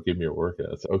say, "Oh, give me your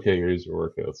workout." It's, okay, here's your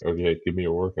workouts. Okay, give me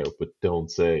your workout, but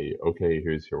don't say, "Okay,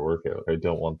 here's your workout." I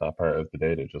don't want that part of the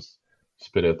data. Just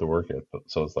spit out the workout,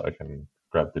 so that I can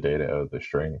grab the data out of the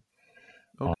string.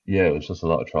 Okay. Yeah, it was just a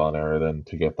lot of trial and error then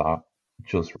to get that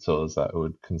just so as that it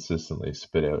would consistently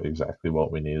spit out exactly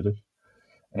what we needed.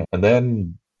 And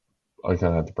then I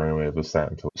kind of had the brainwave of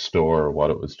starting to store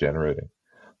what it was generating.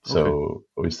 Okay. So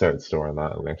we started storing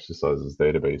that in exercises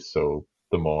database. So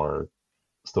the more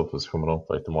stuff was coming up,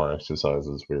 like the more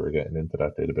exercises we were getting into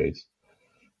that database.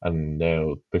 And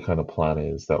now the kind of plan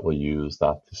is that we'll use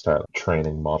that to start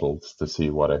training models to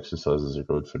see what exercises are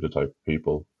good for the type of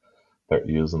people that are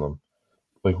using them.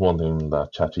 Like one thing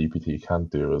that ChatGPT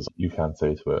can't do is you can't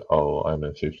say to it, "Oh, I'm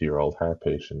a 50-year-old heart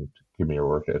patient. Give me a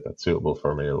workout that's suitable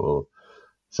for me." It will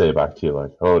say back to you like,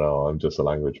 "Oh no, I'm just a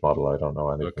language model. I don't know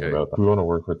anything about that." We want to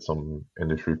work with some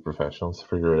industry professionals to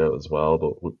figure it out as well,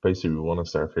 but basically we want to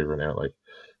start figuring out like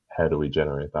how do we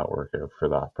generate that workout for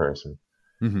that person,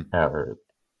 or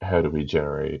how do we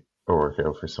generate a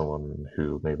workout for someone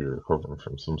who may be recovering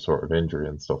from some sort of injury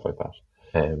and stuff like that.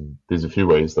 And there's a few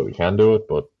ways that we can do it,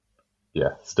 but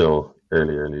yeah, still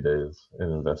early days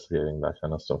in investigating that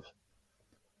kind of stuff.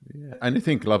 Yeah. And I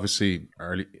think obviously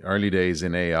early days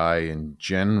in AI in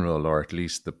general, or at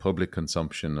least the public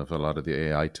consumption of a lot of the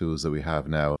AI tools that we have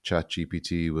now.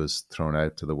 ChatGPT was thrown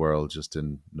out to the world just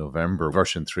in November,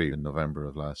 version 3 in November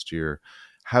of last year.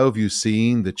 How have you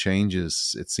seen the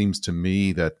changes? It seems to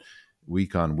me that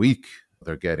week on week,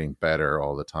 they're getting better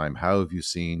all the time. How have you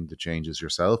seen the changes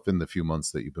yourself in the few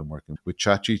months that you've been working with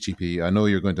ChatGPT? I know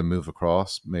you're going to move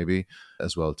across maybe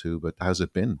as well too, but how's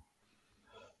it been?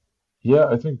 Yeah,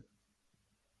 I think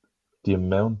the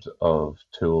amount of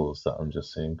tools that I'm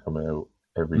just seeing come out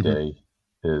every day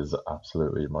is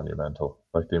absolutely monumental.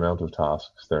 Like the amount of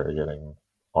tasks that are getting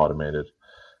automated.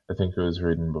 I think I was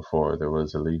reading before there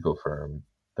was a legal firm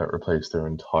that replaced their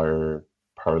entire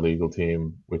paralegal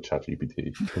team with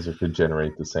ChatGPT because it could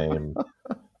generate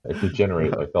it could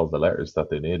generate like all the letters that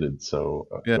they needed. So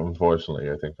Yeah.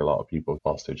 unfortunately, I think a lot of people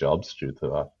lost their jobs due to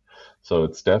that. So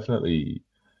it's definitely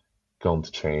going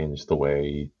to change the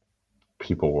way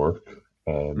people work.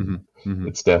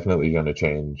 It's definitely going to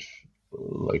change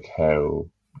like how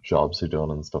jobs are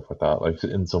done and stuff like that. Like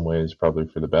in some ways, probably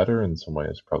for the better. In some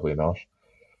ways, probably not.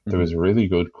 There was a really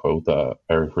good quote that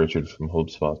Eric Richard from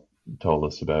HubSpot told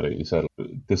us about it. He said,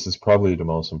 "This is probably the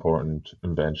most important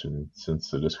invention since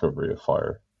the discovery of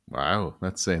fire." Wow,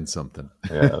 that's saying something.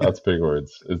 Yeah, that's big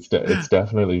words. It's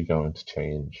definitely going to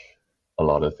change a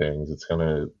lot of things. It's going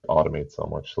to automate so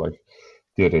much. Like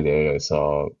the other day, I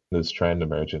saw this trend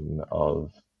emerging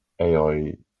of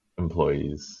AI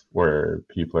employees where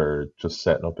people are just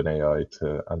setting up an AI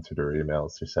to answer their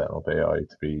emails. They're setting up AI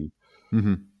to be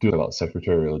do a lot of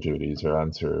secretarial duties or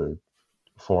answer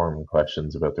form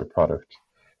questions about their product.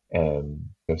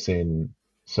 I've seen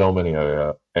so many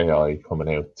AI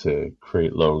coming out to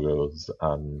create logos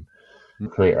and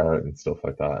create art and stuff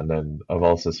like that. And then I've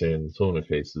also seen some of the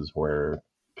cases where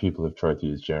people have tried to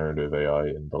use generative AI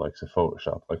in the likes of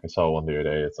Photoshop. Like I saw one the other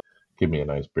day, it's like, give me a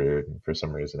nice beard, and for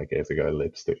some reason it gave the guy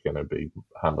lipstick and a big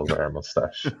handlebar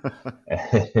mustache.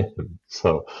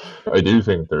 So I do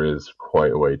think there is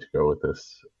quite a way to go with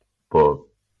this, but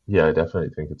yeah, I definitely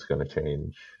think it's going to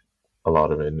change a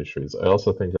lot of industries. I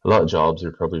also think a lot of jobs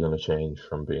are probably going to change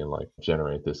from being like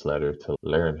generate this letter to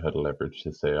learn how to leverage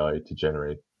this AI to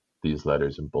generate these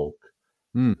letters in bulk.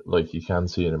 Hmm. Like you can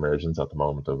see an emergence at the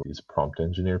moment of these prompt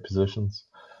engineer positions.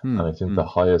 Hmm. And I think Hmm. the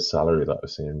highest salary that I've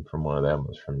seen from one of them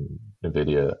was from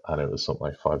Nvidia, and it was something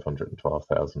like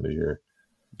 512,000 a year.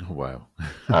 Oh, wow.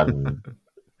 And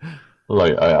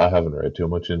like I haven't read too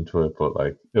much into it, but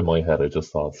like in my head I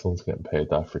just thought someone's getting paid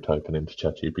that for typing into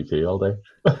ChatGPT all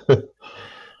day.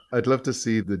 I'd love to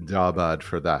see the job ad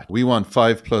for that. We want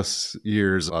 5+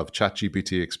 years of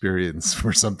ChatGPT experience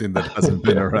for something that hasn't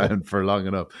been Yeah. around for long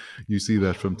enough. You see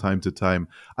that from time to time.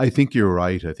 I think you're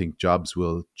right. I think jobs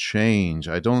will change.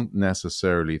 I don't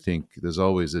necessarily think there's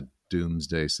always a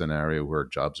doomsday scenario where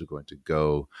jobs are going to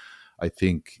go. I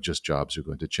think just jobs are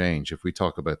going to change. If we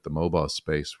talk about the mobile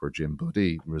space where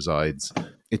GymBuddy resides,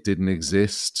 it didn't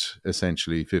exist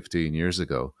essentially 15 years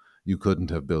ago. You couldn't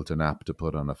have built an app to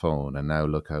put on a phone. And now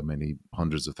look how many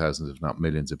hundreds of thousands, if not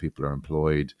millions of people are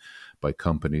employed by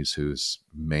companies whose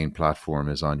main platform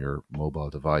is on your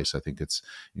mobile device. I think it's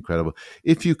incredible.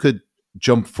 If you could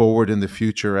jump forward in the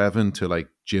future, Evan, to like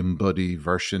GymBuddy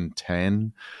version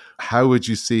 10, how would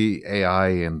you see AI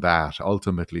in that?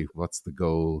 Ultimately, what's the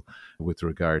goal with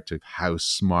regard to how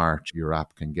smart your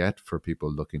app can get for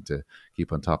people looking to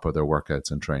keep on top of their workouts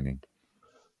and training?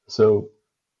 So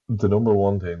the number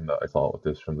one thing that I thought with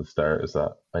this from the start is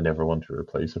that I never want to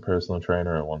replace a personal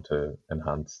trainer. I want to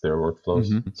enhance their workflows.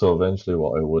 Mm-hmm. So eventually,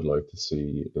 what I would like to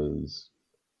see is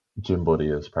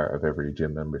GymBuddy as part of every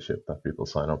gym membership that people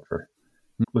sign up for,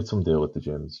 with some deal with the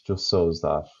gyms, just so as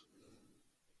that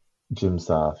gym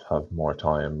staff have more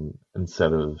time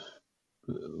instead of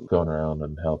going around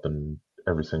and helping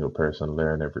every single person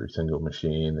learn every single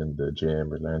machine in the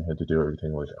gym or learn how to do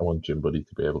everything. Like I want GymBuddy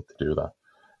to be able to do that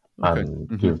Okay. and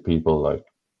Mm-hmm. give people like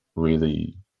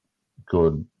really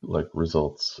good like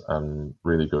results and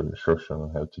really good instruction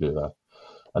on how to do that.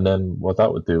 And then what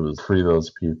that would do is free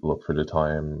those people up for the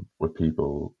time with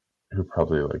people who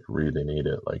probably like really need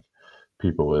it, like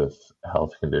people with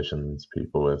health conditions,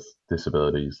 people with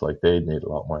disabilities, like they need a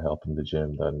lot more help in the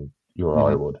gym than you or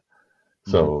I Mm-hmm. would.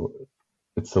 Mm-hmm. So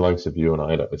it's the likes of you and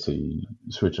I that I see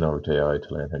switching over to AI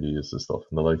to learn how to use this stuff,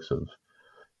 and the likes of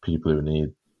people who need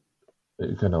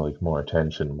kind of like more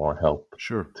attention, more help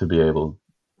Sure. to be able,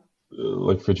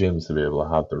 like for gyms to be able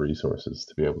to have the resources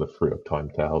to be able to free up time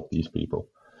to help these people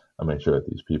and make sure that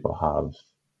these people have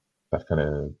that kind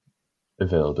of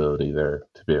availability there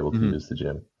to be able to Mm-hmm. use the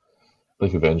gym.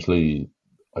 Like eventually,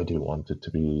 I do want it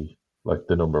to be like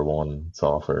the number one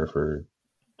software for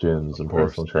gyms Of and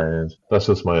course. personal trainers. That's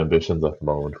just my ambitions at the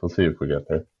moment. We'll see if we get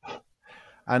there.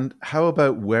 And how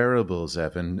about wearables,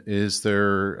 Evan? Is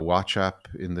there a watch app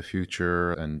in the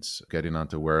future and getting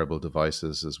onto wearable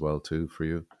devices as well too for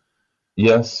you?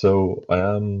 Yes, so I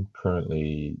am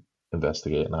currently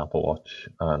investigating Apple Watch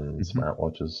and Mm-hmm.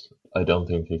 smartwatches. I don't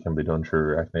think it can be done through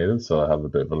React Native, so I have a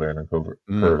bit of a learning curve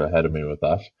Mm. ahead of me with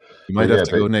that. You But might have yeah,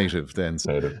 to go they native then.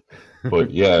 native.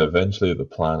 But yeah, eventually the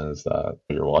plan is that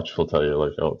your watch will tell you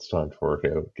like, oh, it's time to work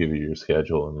out, give you your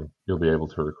schedule, and you'll be able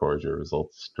to record your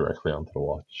results directly onto the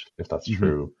watch. If that's Mm-hmm.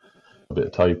 true, a bit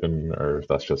of typing, or if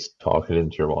that's just talking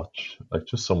into your watch, like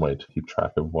just some way to keep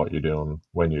track of what you're doing,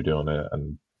 when you're doing it,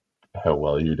 and how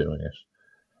well you're doing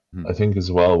it. I think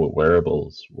as well with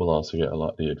wearables, we'll also get a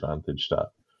lot of the advantage that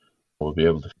we'll be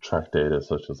able to track data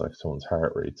such as like someone's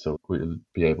heart rate. So we'll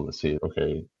be able to see,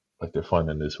 okay, like they're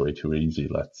finding this way too easy,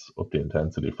 let's up the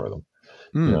intensity for them.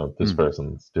 You know, this Mm-hmm.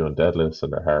 person's doing deadlifts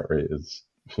and their heart rate is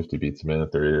 50 beats a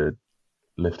minute. They're either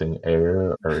lifting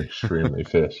air or extremely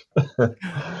fit. Yeah.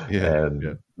 Yeah.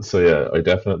 And so, yeah, I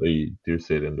definitely do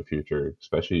see it in the future,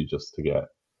 especially just to get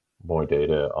more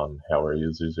data on how our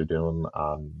users are doing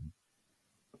and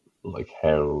like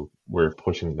how we're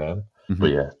pushing them. But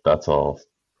Mm-hmm. yeah, that's all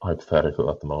hypothetical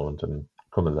at the moment and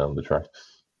coming down the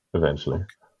tracks eventually. Okay.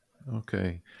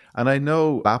 Okay. And I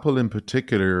know Apple in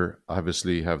particular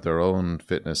obviously have their own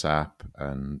fitness app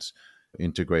and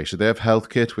integration. They have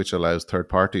HealthKit, which allows third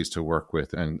parties to work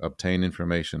with and obtain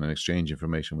information and exchange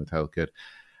information with HealthKit.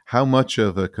 How much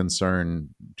of a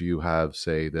concern do you have,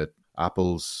 say, that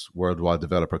Apple's Worldwide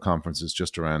Developer Conference is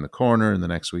just around the corner in the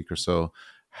next week or so?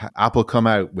 Apple come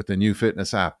out with a new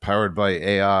fitness app powered by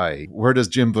AI. What does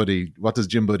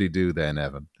GymBuddy do then,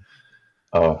 Evan?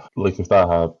 Like if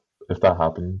that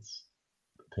happens,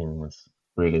 things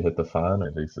really hit the fan.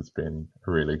 At least it's been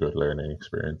a really good learning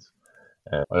experience.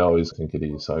 I always think of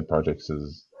these side projects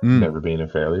as never being a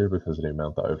failure because of the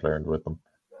amount that I've learned with them.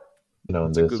 In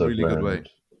That's a this, good, I've really good way. learned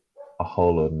a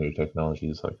whole lot of new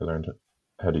technologies. Like I learned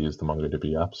how to use the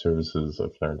MongoDB app services.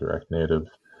 I've learned Direct Native.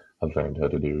 I've learned how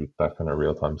to do that kind of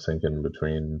real-time syncing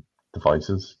between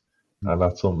devices, and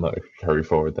that's something that I could carry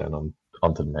forward then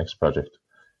onto the next project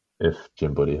if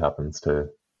GymBuddy happens to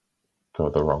go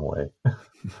the wrong way.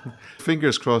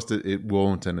 Fingers crossed it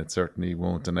won't, and it certainly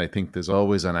won't. And I think there's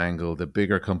always an angle. The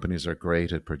bigger companies are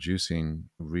great at producing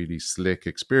really slick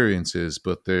experiences,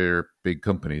 but they're big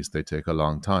companies. They take a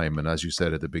long time. And as you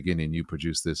said at the beginning, you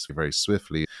produced this very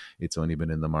swiftly. It's only been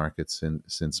in the market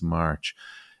since March.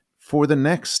 For the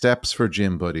next steps for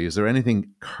GymBuddy, is there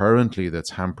anything currently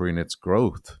that's hampering its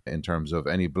growth in terms of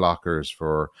any blockers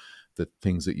for the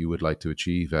things that you would like to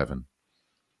achieve, Evan?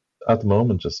 At the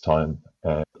moment, just time.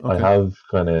 I Okay. have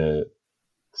kind of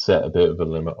set a bit of a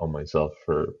limit on myself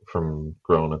from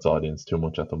growing its audience too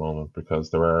much at the moment because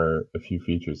there are a few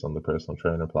features on the personal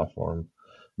trainer platform.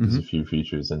 There's a few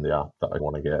features in the app that I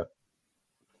want to get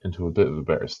into a bit of a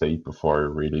better state before I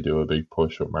really do a big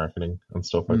push with marketing and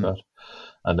stuff like that.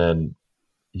 And then,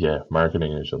 yeah,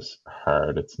 marketing is just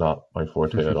hard. It's not my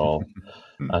forte at all.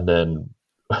 And then,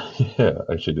 yeah,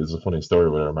 actually, there's a funny story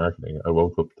with our marketing. I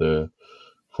woke up to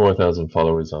 4,000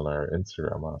 followers on our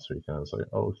Instagram last week, and I was like,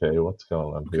 oh, okay, what's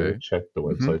going on here? Okay. Check the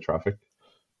website traffic.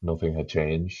 Nothing had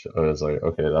changed. I was like,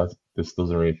 okay, this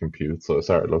doesn't really compute. So I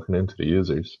started looking into the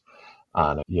users,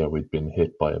 and yeah, we'd been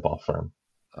hit by a bot farm.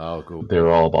 Oh, cool. They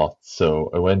were all bots. So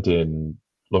I went in,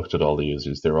 looked at all the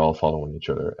users. They were all following each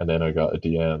other, and then I got a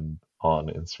DM on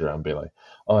Instagram being like,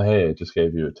 oh, hey, I just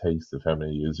gave you a taste of how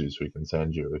many users we can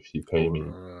send you. If you pay me,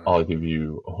 I'll give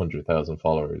you 100,000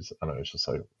 followers. And I was just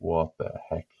like, what the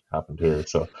heck happened here?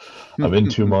 So I'm in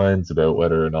two minds about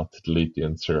whether or not to delete the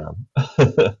Instagram.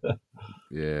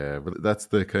 Yeah, but that's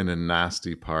the kind of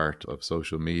nasty part of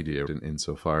social media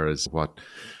insofar as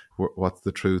what's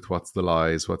the truth, what's the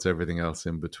lies, what's everything else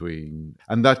in between.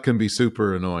 And that can be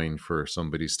super annoying for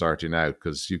somebody starting out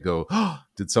because you go, oh,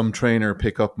 did some trainer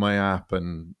pick up my app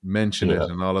and mention it?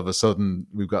 And all of a sudden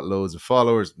we've got loads of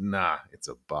followers. Nah, it's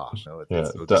a bot. No,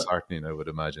 it's so disheartening, I would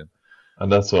imagine.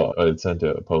 And that's what I had sent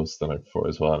out a post the night before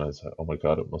as well. And I was like, oh my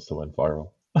God, it must have went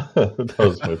viral. That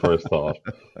was my first thought.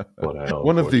 But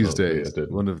one of these days.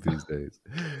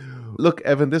 Look,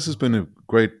 Evan, this has been a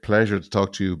great pleasure to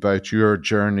talk to you about your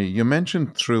journey. You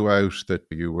mentioned throughout that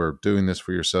you were doing this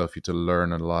for yourself, you to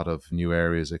learn a lot of new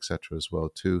areas, etc. as well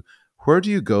too. Where do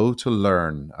you go to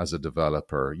learn as a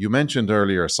developer? You mentioned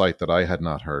earlier a site that I had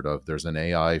not heard of. There's an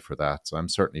AI for that. So I'm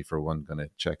certainly, for one, going to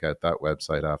check out that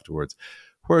website afterwards.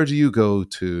 Where do you go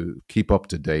to keep up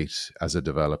to date as a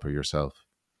developer yourself?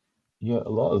 Yeah, a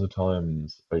lot of the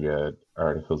times I get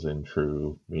articles in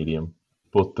through Medium,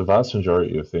 but the vast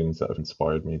majority of things that have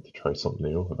inspired me to try something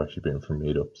new have actually been from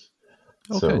meetups.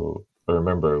 Okay. So I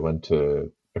remember I went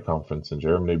to a conference in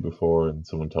Germany before, and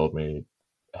someone told me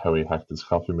how he hacked his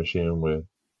coffee machine with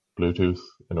Bluetooth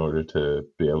in order to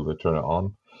be able to turn it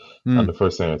on. And the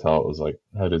first thing I thought was like,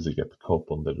 how does he get the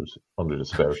cup under the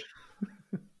spout?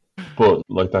 But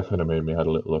like that kind of made me had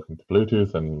a little look into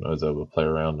Bluetooth, and I was able to play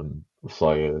around and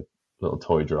fly a little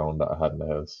toy drone that I had in the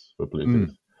house with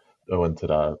Bluetooth. I went to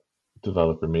that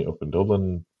developer meetup in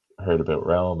Dublin, heard about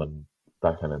Realm, and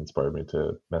that kind of inspired me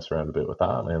to mess around a bit with that,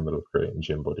 and I ended up creating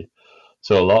GymBuddy.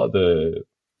 So a lot of the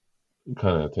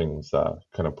kind of things that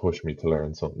kind of push me to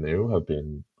learn something new have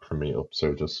been from meetups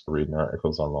or just reading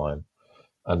articles online.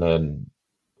 And then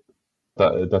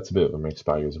that's a bit of a mixed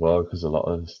bag as well because a lot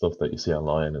of the stuff that you see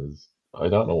online is I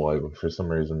don't know why, but for some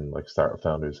reason, like startup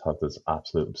founders have this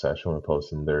absolute obsession with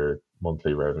posting their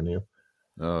monthly revenue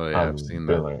Oh yeah, I've and seen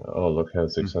being that. like, "Oh, look how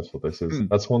successful this is."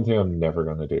 That's one thing I'm never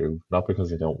going to do. Not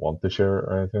because I don't want to share it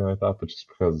or anything like that, but just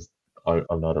because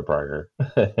I'm not a bragger.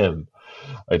 And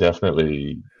I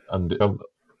definitely, and I'm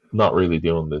not really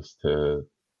doing this to,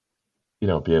 be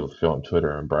able to go on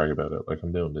Twitter and brag about it. Like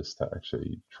I'm doing this to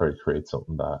actually try to create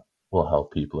something that will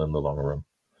help people in the long run.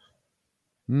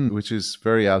 Which is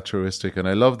very altruistic. And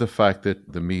I love the fact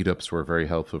that the meetups were very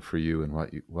helpful for you and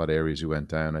what areas you went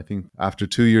down. I think after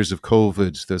 2 years of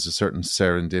COVID, there's a certain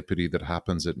serendipity that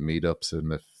happens at meetups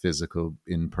and the physical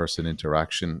in-person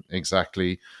interaction.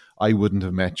 Exactly. I wouldn't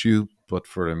have met you but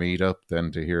for a meetup,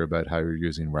 then to hear about how you're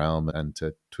using Realm and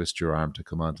to twist your arm to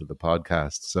come onto the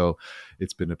podcast. So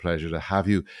it's been a pleasure to have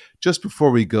you. Just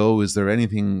before we go, is there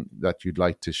anything that you'd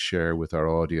like to share with our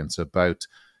audience about,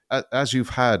 as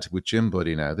you've had with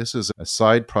GymBuddy now, this is a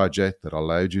side project that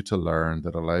allowed you to learn,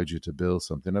 that allowed you to build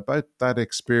something, about that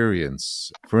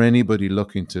experience for anybody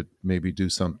looking to maybe do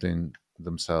something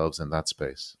themselves in that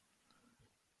space?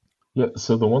 Yeah,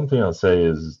 so the one thing I'll say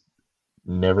is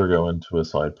never go into a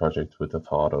side project with the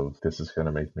thought of this is going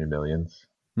to make me millions.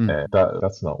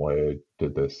 That's not why I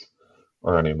did this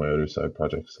or any of my other side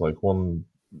projects. Like one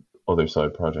other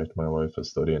side project my wife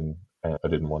is studying, I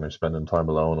didn't want her spending time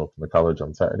alone up in the college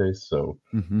on Saturdays, so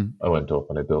I went up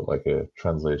and I built like a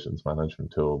translations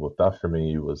management tool. But that for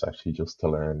me was actually just to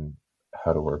learn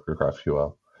how to work with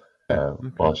GraphQL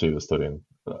while she was studying.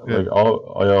 Like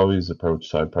I always approach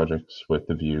side projects with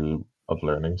the view of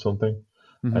learning something,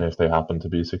 and if they happen to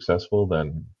be successful,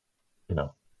 then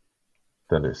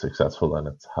then they're successful and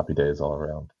it's happy days all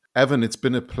around. Evan, it's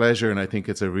been a pleasure, and I think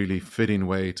it's a really fitting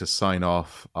way to sign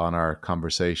off on our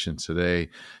conversation today.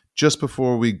 Just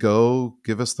before we go,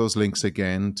 give us those links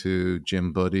again to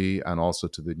GymBuddy and also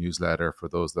to the newsletter for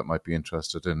those that might be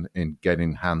interested in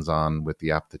getting hands-on with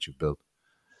the app that you've built.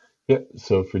 Yeah,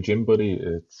 so for GymBuddy,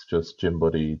 it's just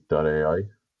gymbuddy.ai.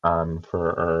 And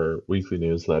for our weekly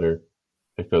newsletter,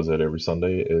 it goes out every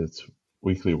Sunday, it's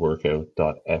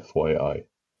weeklyworkout.fyi.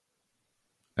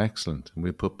 Excellent. And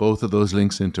we'll put both of those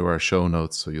links into our show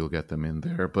notes so you'll get them in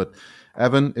there. But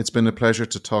Evan, it's been a pleasure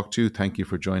to talk to you. Thank you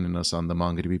for joining us on the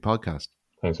MongoDB podcast.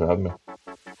 Thanks for having me.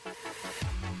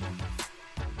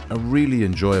 A really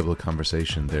enjoyable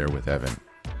conversation there with Evan.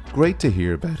 Great to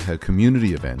hear about how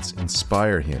community events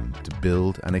inspire him to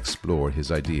build and explore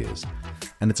his ideas.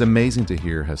 And it's amazing to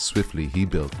hear how swiftly he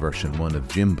built version 1 of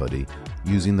GymBuddy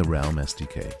using the Realm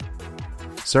SDK.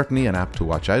 Certainly an app to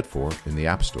watch out for in the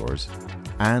app stores,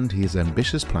 and he has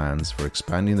ambitious plans for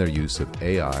expanding their use of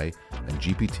AI and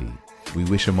GPT. We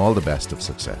wish him all the best of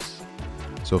success.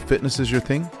 So if fitness is your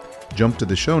thing, jump to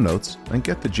the show notes and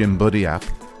get the GymBuddy app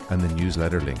and the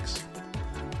newsletter links.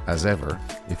 As ever,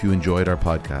 if you enjoyed our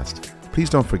podcast, please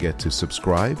don't forget to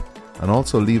subscribe and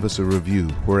also leave us a review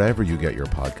wherever you get your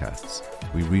podcasts.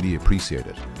 We really appreciate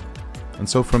it. And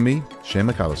so from me, Shane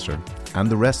McAllister, and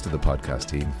the rest of the podcast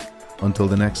team, until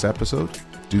the next episode,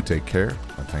 do take care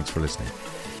and thanks for listening.